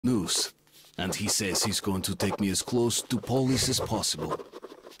news, and he says he's going to take me as close to police as possible.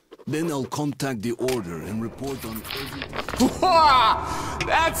 Then I'll contact the order and report on everything.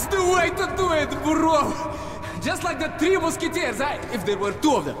 That's the way to do it, bro! Just like the Three Musketeers, if there were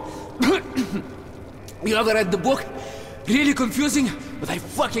two of them. You ever read the book? Really confusing, but I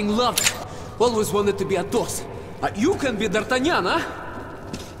fucking loved it. Always wanted to be Athos. You can be D'Artagnan, huh?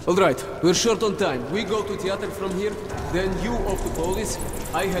 Alright, we're short on time. We go to theater from here, then you off to police.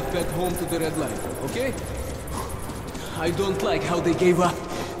 I head back home to the red light, okay? I don't like how they gave up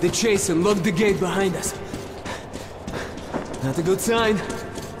the chase and locked the gate behind us. Not a good sign.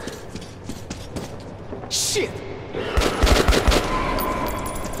 Shit!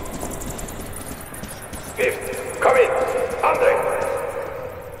 Fifth, come in. Andre!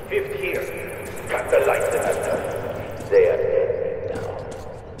 Fifth here. Cut the lights in that door. They are dead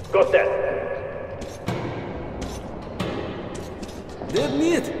now. Got that? Dead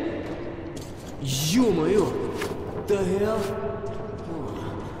meat? Ё-моё! The hell? Oh,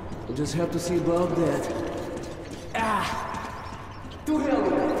 we'll just have to see about that. To hell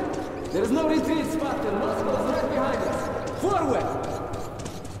with it! There's no retreat spot and Moscow's right behind us! Forward!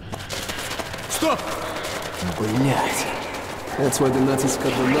 Stop! Блять! That's why the Nazis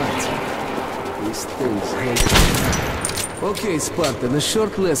cut the lights. These things hate. Okay, Spartan, a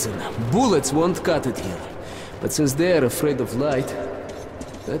short lesson. Bullets won't cut it here. But since they're afraid of light,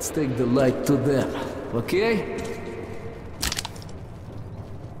 let's take the light to them, okay?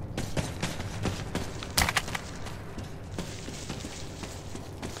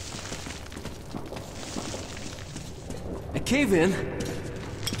 A cave-in?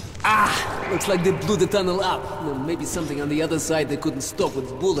 Looks like they blew the tunnel up. Well, maybe something on the other side they couldn't stop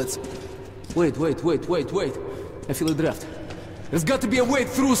with bullets. Wait. I feel a draft. There's got to be a way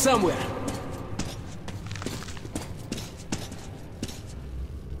through somewhere.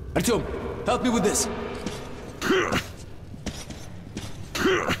 Artyom, help me with this.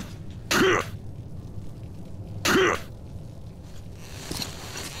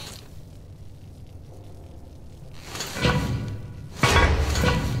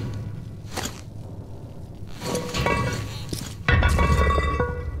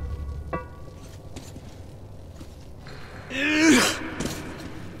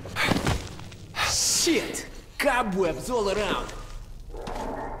 Shit! Cobwebs all around.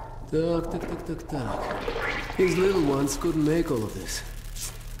 Так. These little ones couldn't make all of this.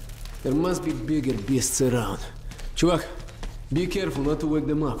 There must be bigger beasts around. Чувак, be careful not to wake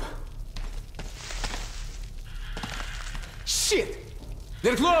them up. Shit!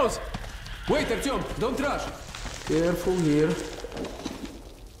 They're close! Wait, Artyom, don't rush. Careful here.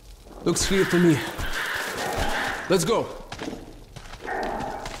 Looks clear to me. Let's go.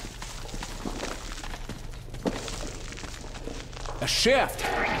 A shaft!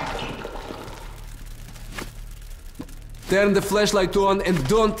 Turn the flashlight on and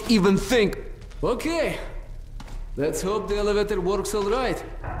don't even think. Okay. Let's hope the elevator works all right.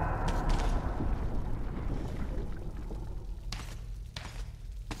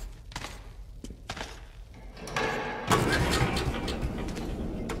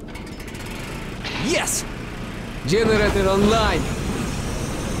 Yes! Generator online.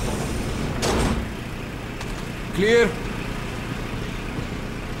 Clear?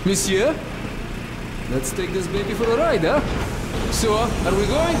 Monsieur? Let's take this baby for a ride, huh? So, are we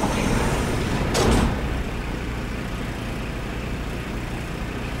going?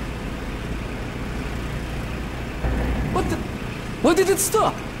 What the... Why did it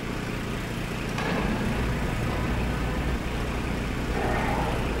stop?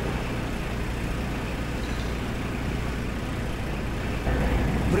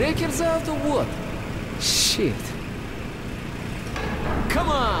 Breakers out or what? Shit. Come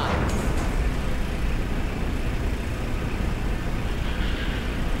on!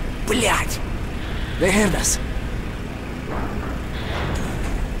 Блять! They heard us.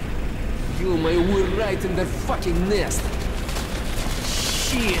 We're right in their fucking nest.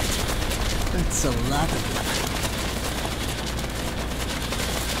 Shit! That's a lot of them.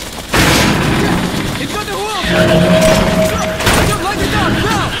 It's got the wolf! I don't like it up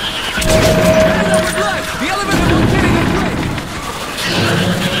now! The elevator won't get in the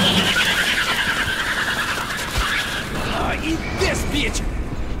way! Eat this, bitch!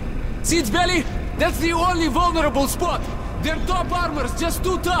 See its belly? That's the only vulnerable spot! Their top armor's just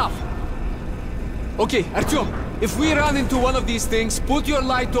too tough! Okay, Artyom, if we run into one of these things, put your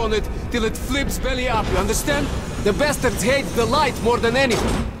light on it till it flips belly up, you understand? The bastards hate the light more than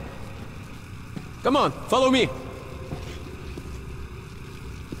anything. Come on, follow me.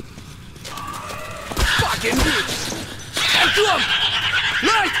 Fucking bitch! Artyom!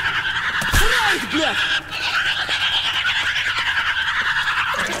 Light! Right, блядь!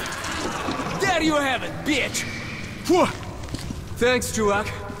 There you have it, bitch! Whew. Thanks, чувак.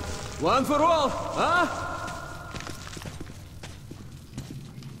 One for all, huh?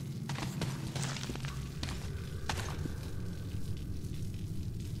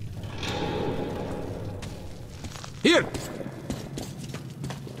 Here!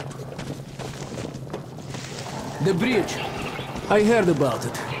 The bridge. I heard about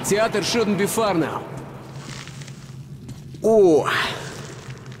it. Theater shouldn't be far now. Oh,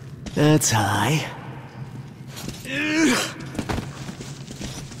 that's high.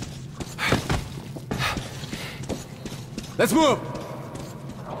 Let's move!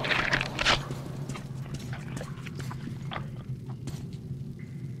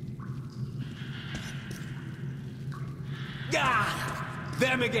 Ah,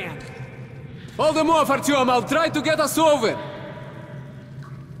 them again! Hold them off, Artyom! I'll try to get us over!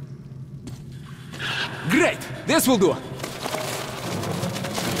 Great! This will do!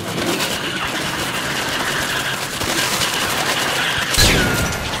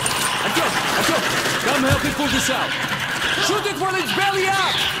 Artyom! Come help me pull this out! Shoot it while it's belly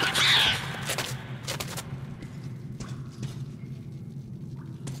up!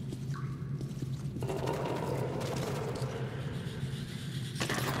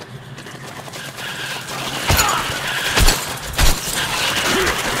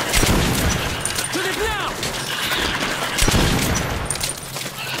 Shoot it now!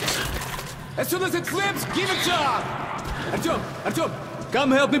 As soon as it flips, give it up! Artyom!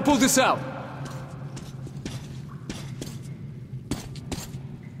 Come help me pull this out!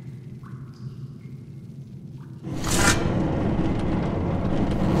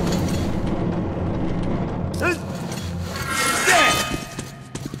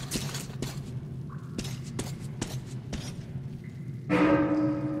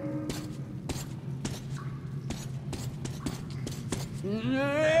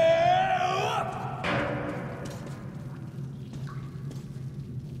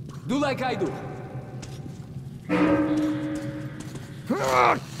 Do like I do.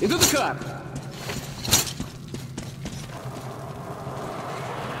 Into the car.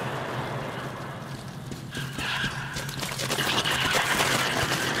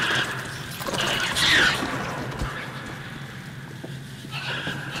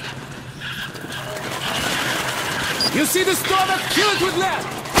 You see the stomach? Kill it with lead!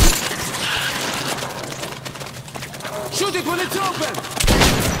 Shoot it when it's open!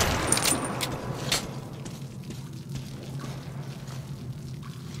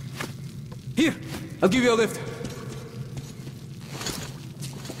 Here, I'll give you a lift.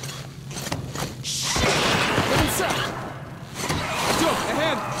 Shit! Get inside! Joe,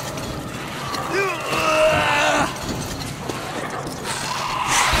 ahead!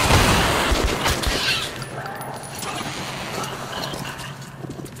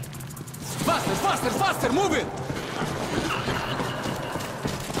 Faster, move it!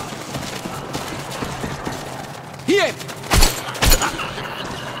 Here!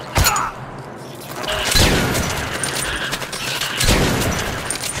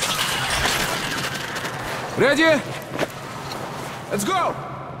 Ready? Let's go!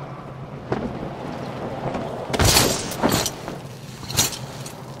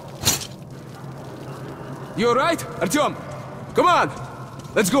 You alright, Artyom? Come on!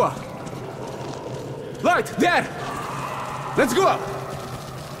 Let's go! Light, there! Let's go!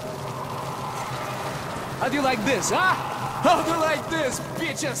 How do you like this, huh? How do you like this,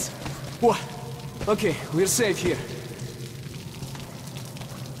 bitches? Whoa. Okay, we're safe here.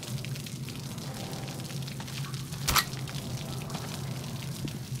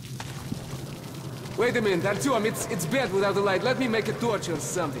 Wait a minute, Artyom, it's bad without the light. Let me make a torch or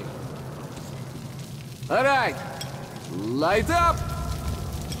something. Alright. Light up!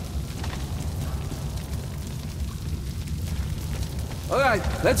 Alright,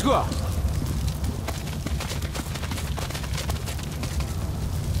 let's go!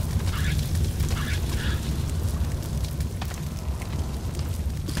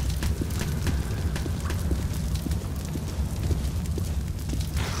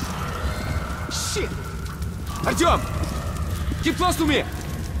 Shit! Artyom! Keep close to me!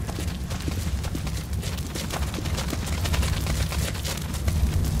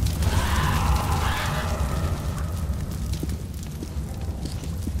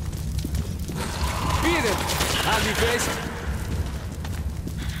 Ugly face.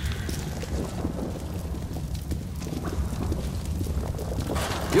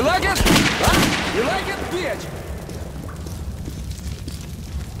 You like it? Huh? You like it, bitch?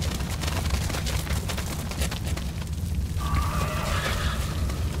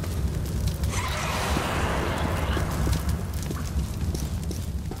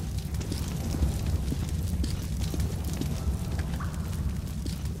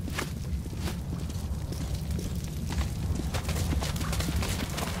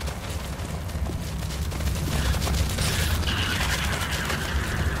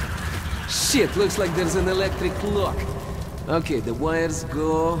 Shit, looks like there's an electric lock. Okay, the wires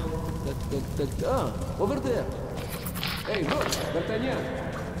go... Ah, over there. Hey, look,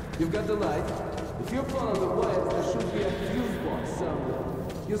 D'Artagnan. You've got the light. If you follow the wires, there should be a fuse box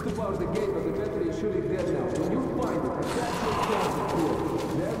somewhere. Used to power the gate, but the battery is surely dead now. When you find it, that's your chance to do it.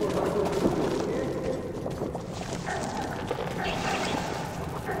 Then we'll have to do it, okay?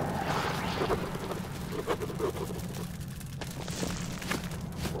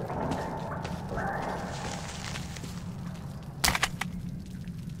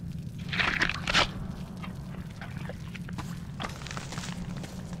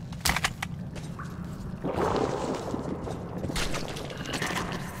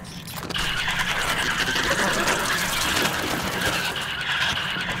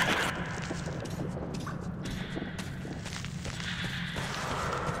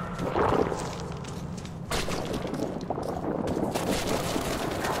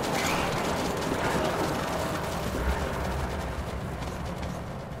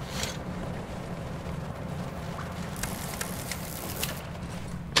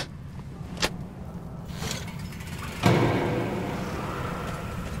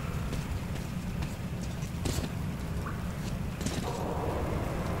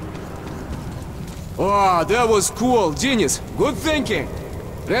 Oh, that was cool. Genius. Good thinking.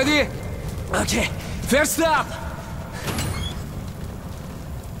 Ready? Okay. First up.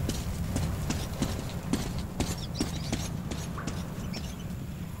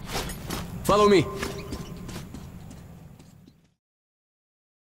 Follow me.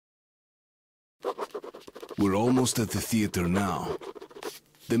 We're almost at the theater now.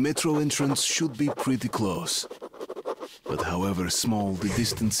 The metro entrance should be pretty close. But however small the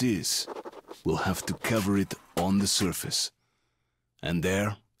distance is, we'll have to cover it on the surface. And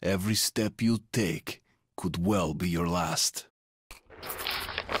there, every step you take could well be your last.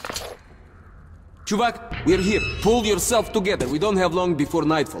 Chuvak, we're here. Pull yourself together. We don't have long before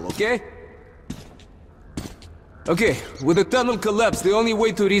nightfall, okay? Okay, with the tunnel collapsed, the only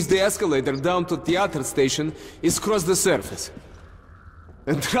way to reach the escalator down to theater station is cross the surface.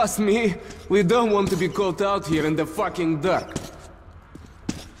 And trust me, we don't want to be caught out here in the fucking dark.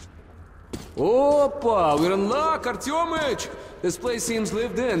 Opa, we're in luck, Artyomich! This place seems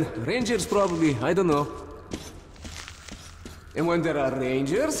lived in. Rangers probably, I don't know. And when there are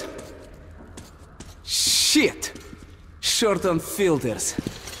rangers... Shit! Short on filters.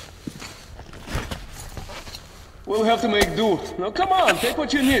 We'll have to make do. Now come on, take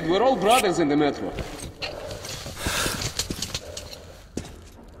what you need. We're all brothers in the metro.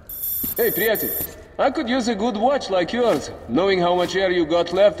 Hey, приятель. I could use a good watch like yours. Knowing how much air you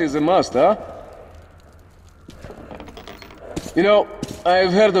got left is a must, huh? You know,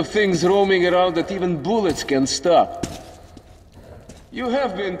 I've heard of things roaming around that even bullets can stop. You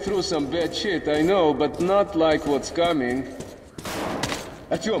have been through some bad shit, I know, but not like what's coming.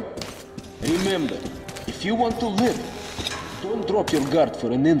 Artyom, remember, if you want to live, don't drop your guard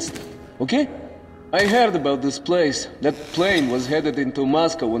for an instant, okay? I heard about this place. That plane was headed into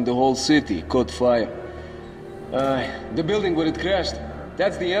Moscow when the whole city caught fire. The building where it crashed,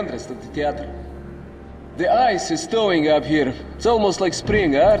 that's the entrance to the theater. The ice is thawing up here. It's almost like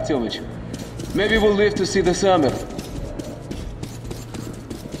spring, huh, Artyomich? Maybe we'll live to see the summer.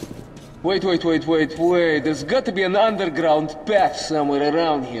 Wait. There's got to be an underground path somewhere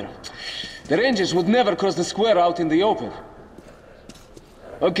around here. The Rangers would never cross the square out in the open.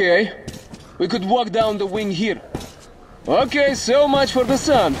 Okay. We could walk down the wing here. Okay, so much for the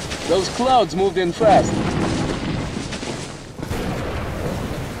sun. Those clouds moved in fast.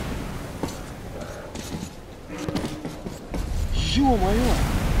 Ё-моё!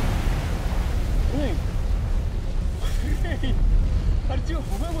 Hey! Hey! Artyom,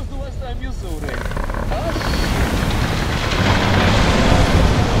 when was the last time you saw rain? Huh?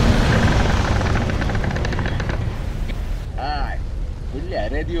 Aye. Бля,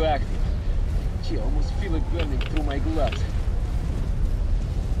 radioactive. I almost feel it burning through my gloves.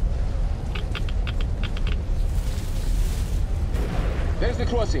 There's the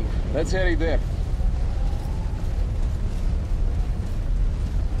crossing. Let's hurry there.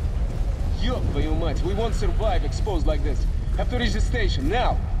 Ёб твою мать, we won't survive exposed like this. Have to reach the station,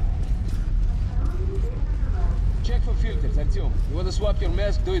 now! Check for filters, Artyom. You want to swap your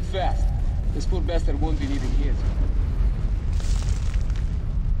mask, do it fast. This poor bastard won't be needing his.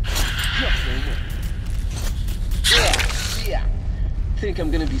 Yeah. Think I'm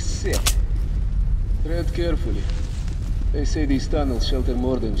gonna be sick. Tread carefully. They say these tunnels shelter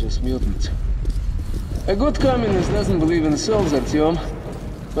more than just mutants. A good communist doesn't believe in souls, Artyom.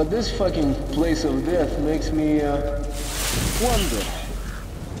 But this fucking place of death makes me, wonder.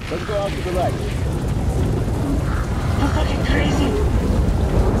 Let's go out to the light. You're fucking crazy!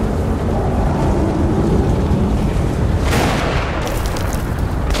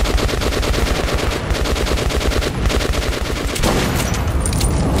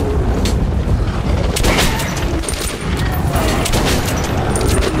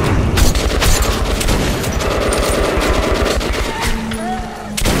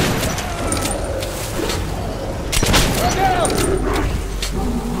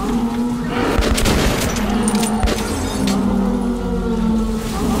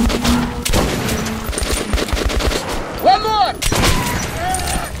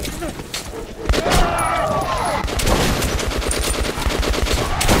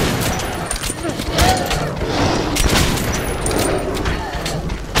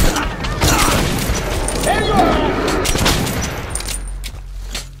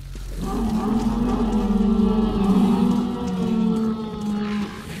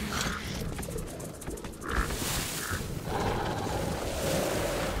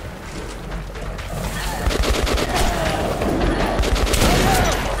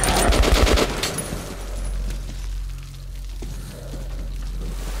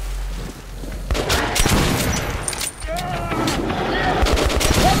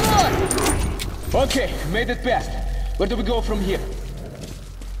 Okay, made it past. Where do we go from here?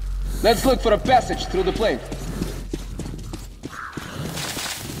 Let's look for a passage through the plane.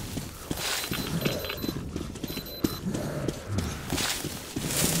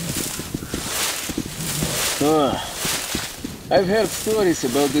 I've heard stories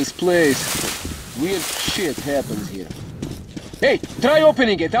about this place. Weird shit happens here. Hey, try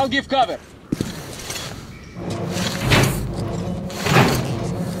opening it. I'll give cover.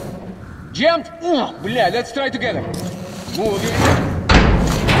 Jammed? Bля, let's try together. Move it.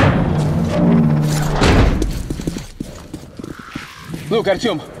 Look,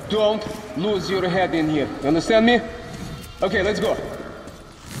 Artyom, don't lose your head in here. You understand me? Okay, let's go.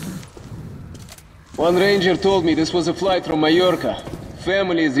 One ranger told me this was a flight from Mallorca.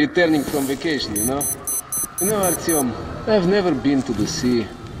 Family is returning from vacation, you know? You know, Artyom, I've never been to the sea.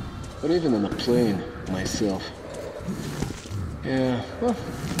 Or even on a plane, myself. Yeah, well...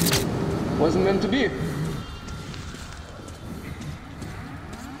 wasn't meant to be.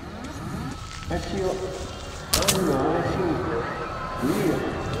 I feel... I don't know, I feel weird.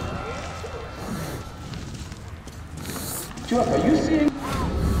 Chuck, are you seeing?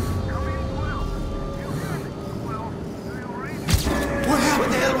 What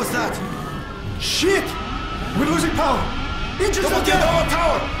the hell was that? Shit! We're losing power! Engines are down! Our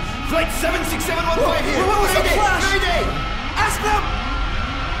tower! Flight 76715 here! What was the flash? Mayday! Ask them!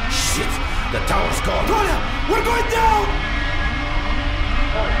 Shit! The tower's gone! Tonya! We're going down!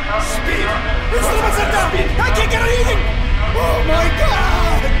 Speed! Instruments are down! I can't get anything! Oh my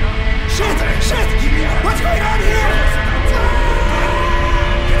god! Shit! Shit! What's going on here?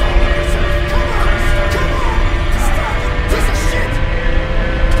 Come on! Stop! Piece of shit!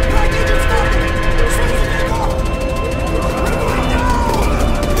 Right engine stopped! Switch the vehicle! We're going down!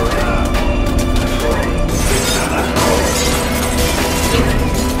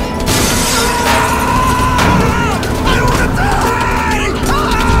 I wanna die!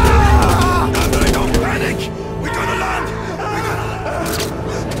 Andre, don't panic! We're gonna land!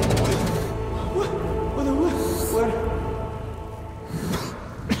 Where?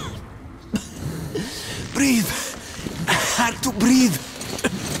 Breathe. I had to breathe.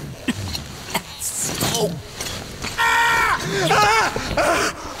 So.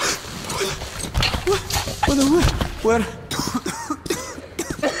 Where?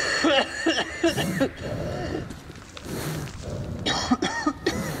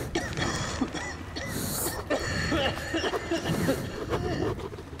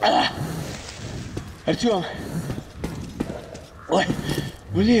 Artyom, what?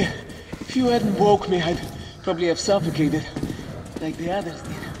 Really? If you hadn't woke me, I'd probably have suffocated, like the others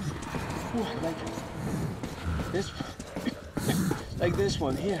did. Ooh, like this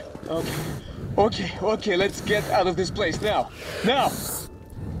one here. Okay, let's get out of this place now. Now!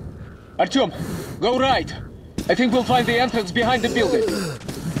 Artyom, go right. I think we'll find the entrance behind the building.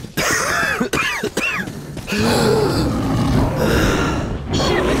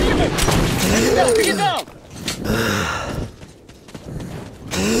 Shit, let's get it! Get down!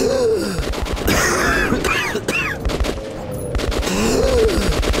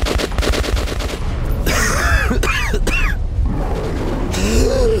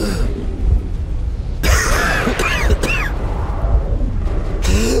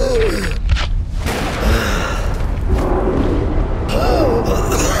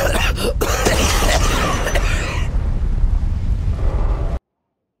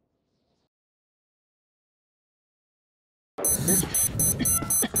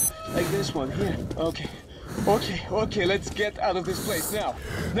 on, here. Okay. Okay, let's get out of this place now.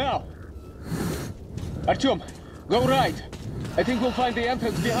 Now! Artyom, go right. I think we'll find the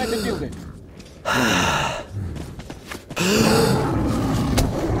entrance behind the building.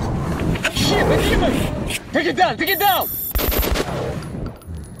 Shit, the demon! Take it down, take it down!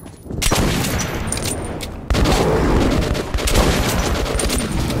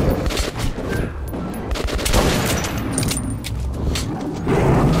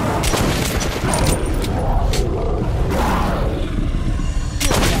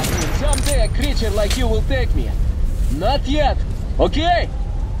 Someday a creature like you will take me. Not yet, okay?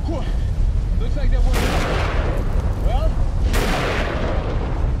 Whew. Looks like that worked. Well?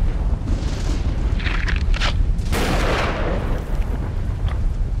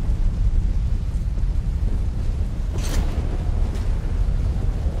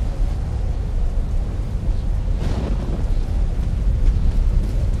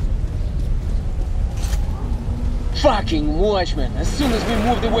 Fucking watchman! As soon as we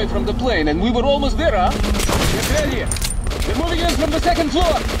moved away from the plane, and we were almost there, huh? Get ready! They're moving in from the second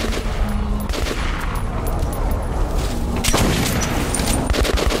floor!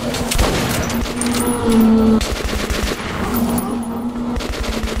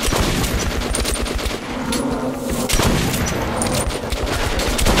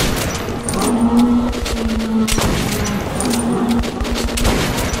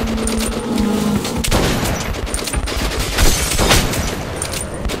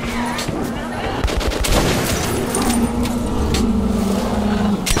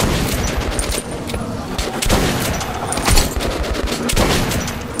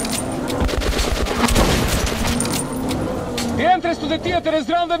 The theater is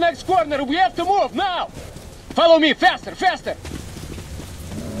round the next corner. We have to move now. Follow me, faster, faster.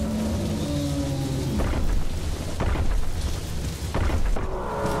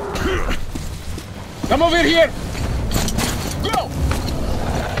 Come over here. Go.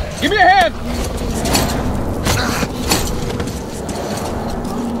 Give me a hand.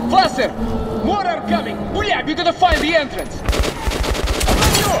 Faster. More are coming. Booyah, you gotta find the entrance. Come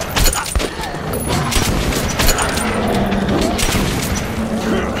on, you.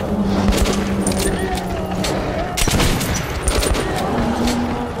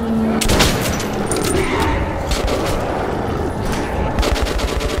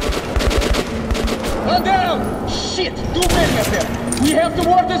 Shit! Too many of them! We have to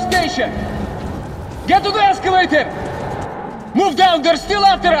ward the station! Get to the escalator! Move down! They're still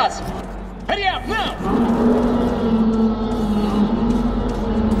after us! Hurry up, now!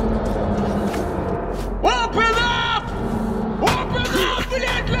 Open up! Open up!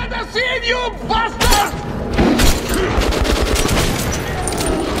 Блять, let us in, you bastard!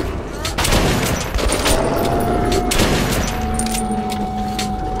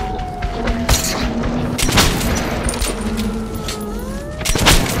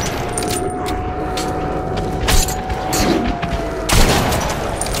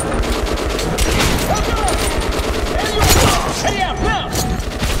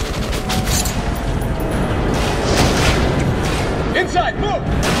 Inside, move!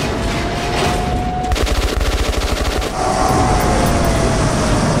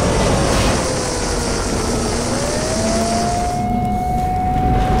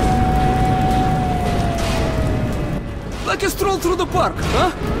 Like a stroll through the park,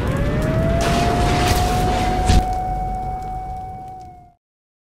 huh?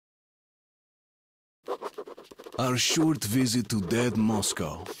 Our short visit to dead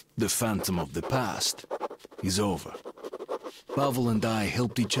Moscow, the phantom of the past, is over. Pavel and I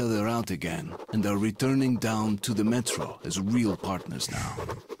helped each other out again and are returning down to the metro as real partners now.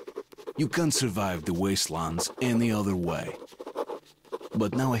 You can't survive the wastelands any other way.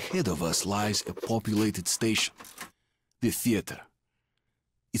 But now ahead of us lies a populated station, the theater.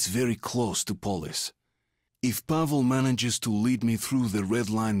 It's very close to Polis. If Pavel manages to lead me through the red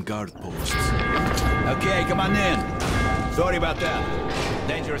line guard posts... Okay, come on in. Sorry about that.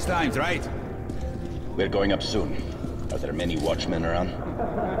 Dangerous times, right? We're going up soon. Are there many watchmen around?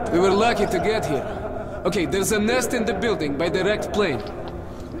 We were lucky to get here. Okay, there's a nest in the building by the wrecked plane.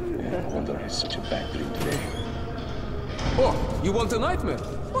 No wonder it's such a bad dream today. Oh, you want a nightmare?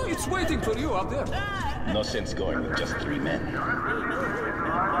 Oh, it's waiting for you up there. No sense going with just 3 men.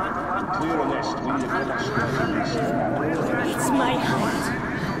 Clear a nest. We need a finish. It's my heart.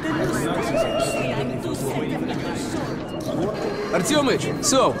 Artyomich,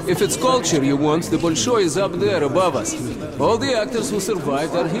 so, if it's culture you want, the Bolshoi is up there above us. All the actors who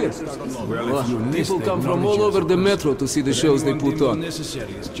survived are here. Well, people come from all over the metro to see the shows they put on. How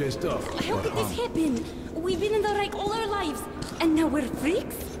could this happen? We've been in the wreck all our lives, and now we're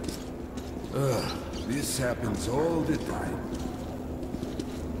freaks? This happens all the time.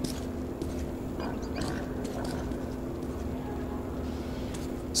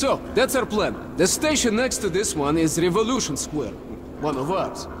 So, that's our plan. The station next to this one is Revolution Square. One of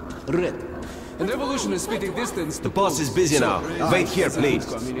ours. Red. And Revolution is spitting distance to The boss is busy now. Wait here, please.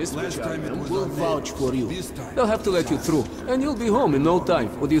 Last time it was We'll on vouch for you. This time. They'll have to let you through, and you'll be home in no time.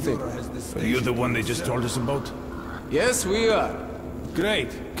 What do you think? Are you the one they just told us about? Yes, we are. Great.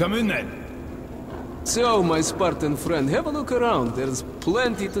 Come in then. So, my Spartan friend, have a look around. There's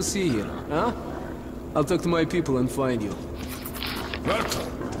plenty to see here, huh? I'll talk to my people and find you. Welcome.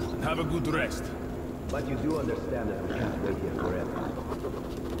 Have a good rest. But you do understand that we can't wait here forever.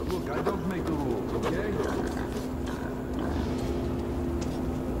 Look, I don't make the rules, okay?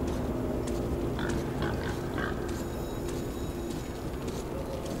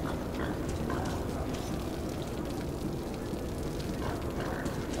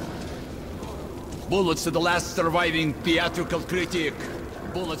 Bullets to the last surviving theatrical critic.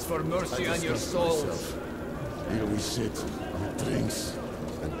 Bullets for mercy on your souls. Here we sit with drinks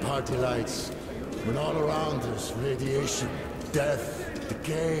and party lights, when all around us radiation, death,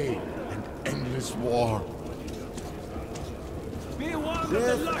 decay, and endless war. Be one of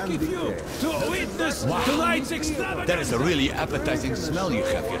the lucky few to witness tonight's extravagance. That is a really appetizing smell you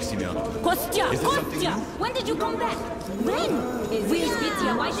have here, Simeon. Kostya! Kostya! When did you come back? When? Where's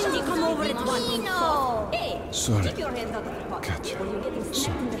Vitya? Why didn't he come over at once? Hey! Sorry. Keep your hands out of the pot. Katya. Or you're getting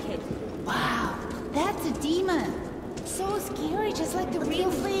smacked in the head. Wow, that's a demon. So scary, just like the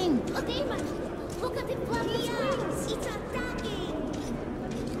real thing. A demon! Look at the fluffy wings! It's attacking!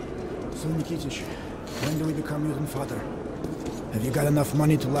 So, Nikitich, when do we become your father? Have you got enough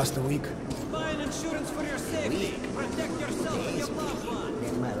money to last a week? Buy an insurance for your safety. Protect yourself and your loved ones.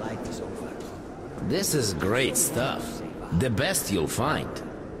 Then my life is over. This is great stuff. The best you'll find.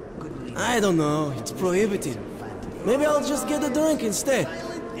 I don't know. It's prohibited. Maybe I'll just get a drink instead.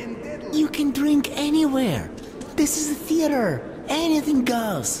 You can drink anywhere. This is a theater. Anything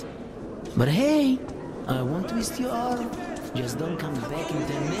goes. But hey, I won't twist your arm. Just don't come back in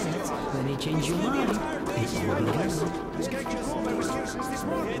 10 minutes when you change your mind. It will be good.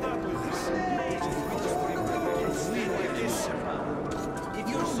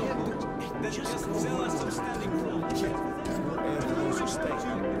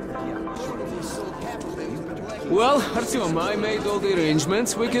 Well, Artyom, I made all the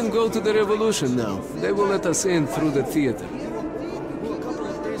arrangements. We can go to the Revolution now. They will let us in through the theater. Well, a couple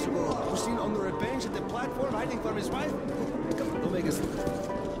of days ago, was seen under a bench at the platform hiding from his wife. Don't make us...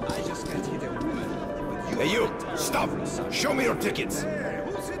 I just can't hit a woman. Hey, you! Stop! Show me your tickets!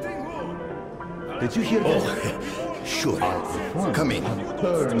 Who's hitting who? Did you hear that? Oh, sure. Come in.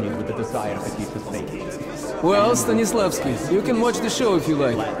 Burn you with the desire to keep the faith. Well, Stanislavski, you can watch the show if you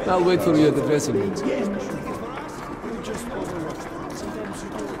like. I'll wait for you at the dressing rooms.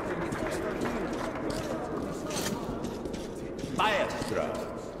 Maestro,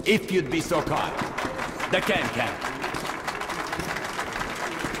 if you'd be so kind. The can-can.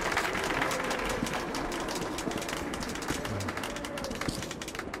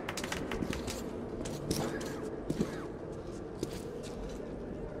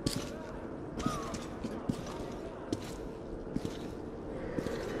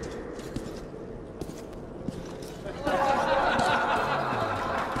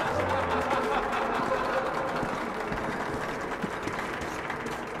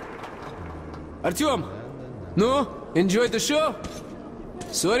 Artyom! No? Enjoyed the show?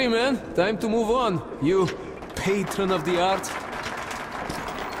 Sorry, man. Time to move on. You patron of the arts.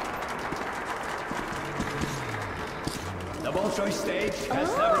 The Bolshoi stage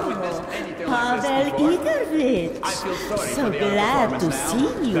has never witnessed anything like this Pavel before. Igorevich! I feel sorry So for the glad to underperformance see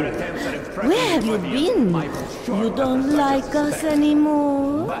now. you. Their attempts at impressing Where have you been? You don't like us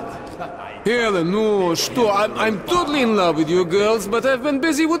anymore? Helen, no, что? I'm totally in love with you girls, but I've been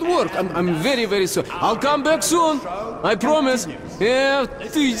busy with work. I'm very, very sorry. I'll come back soon. I promise. Yeah,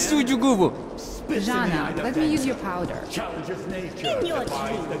 ты сучу губу. Jana, let me use your powder. In your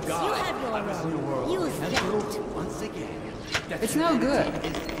dreams, you have your own. Use that. Once again. It's no good.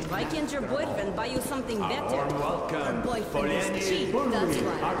 Why can't your boyfriend buy you something better? Her boyfriend is cheap, that's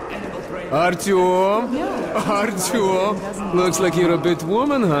why. Artyom? Artyom? Looks like you're a bit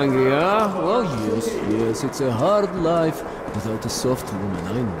woman-hungry, huh? Well, yes, it's a hard life without a soft woman,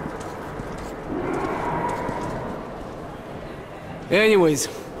 I know. Anyways,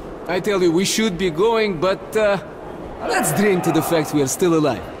 I tell you, we should be going, but, let's drink to the fact we are still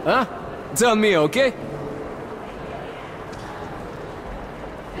alive, huh? It's on me, okay?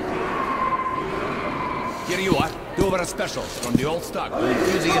 Here you are. Two of our specials from the old stock. We'll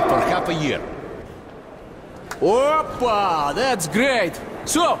be using it for half a year. Опа! That's great!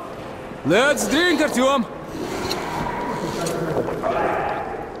 So, let's drink, Artyom!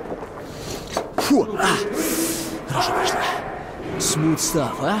 Фу! Хорошо прошло. Smooth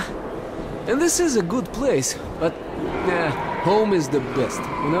stuff, huh? And this is a good place, but home is the best,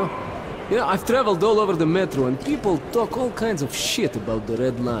 you know? I've traveled all over the metro and people talk all kinds of shit about the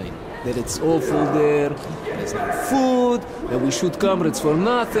Red Line. That it's awful there, there's no food, that we shoot comrades for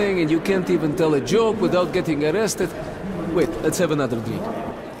nothing, and you can't even tell a joke without getting arrested. Wait, let's have another drink.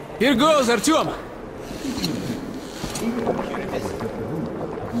 Here goes, Artyom!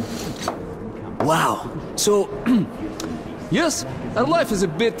 Wow, so... yes, our life is a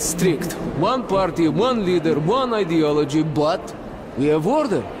bit strict. One party, one leader, one ideology, but we have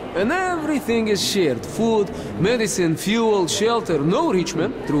order. And everything is shared. Food, medicine, fuel, shelter. No rich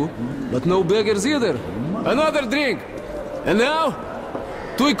men, true, but no beggars either. Another drink. And now,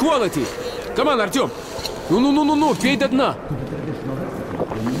 to equality. Come on, Artyom. Ну, пей до дна.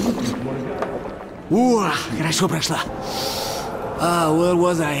 Хорошо прошла. Where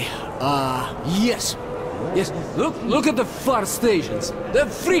was I? Yes. Look at the far stations. They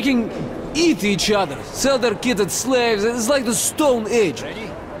freaking eat each other, sell their kitted slaves. It's like the Stone Age.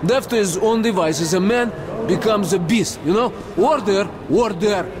 Left to his own devices, a man becomes a beast, you know? Order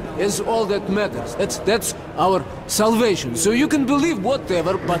is all that matters. That's our salvation. So you can believe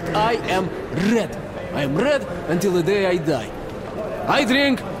whatever, but I am red. I am red until the day I die. I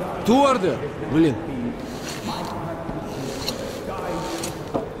drink to order. Блин.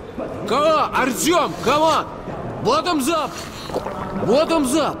 Come on, Artyom, come on! Bottoms up!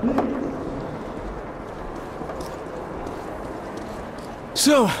 Bottoms up!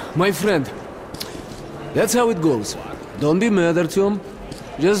 So, my friend, that's how it goes. Don't be mad, Artyom.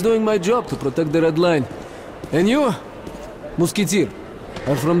 Just doing my job to protect the Red Line. And you, Musketeer,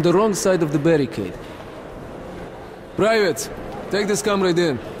 are from the wrong side of the barricade. Privates, take this comrade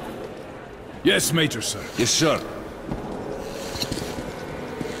in. Yes, Major, sir. Yes, sir.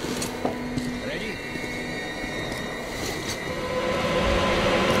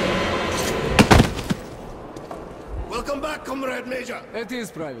 Welcome back, Comrade Major. It is,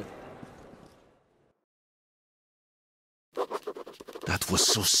 Private. That was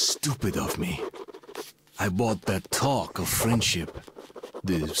so stupid of me. I bought that talk of friendship.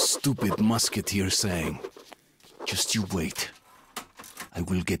 The stupid musketeer saying, "Just you wait. I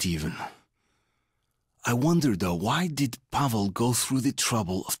will get even." I wonder though, why did Pavel go through the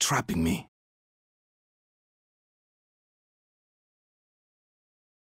trouble of trapping me?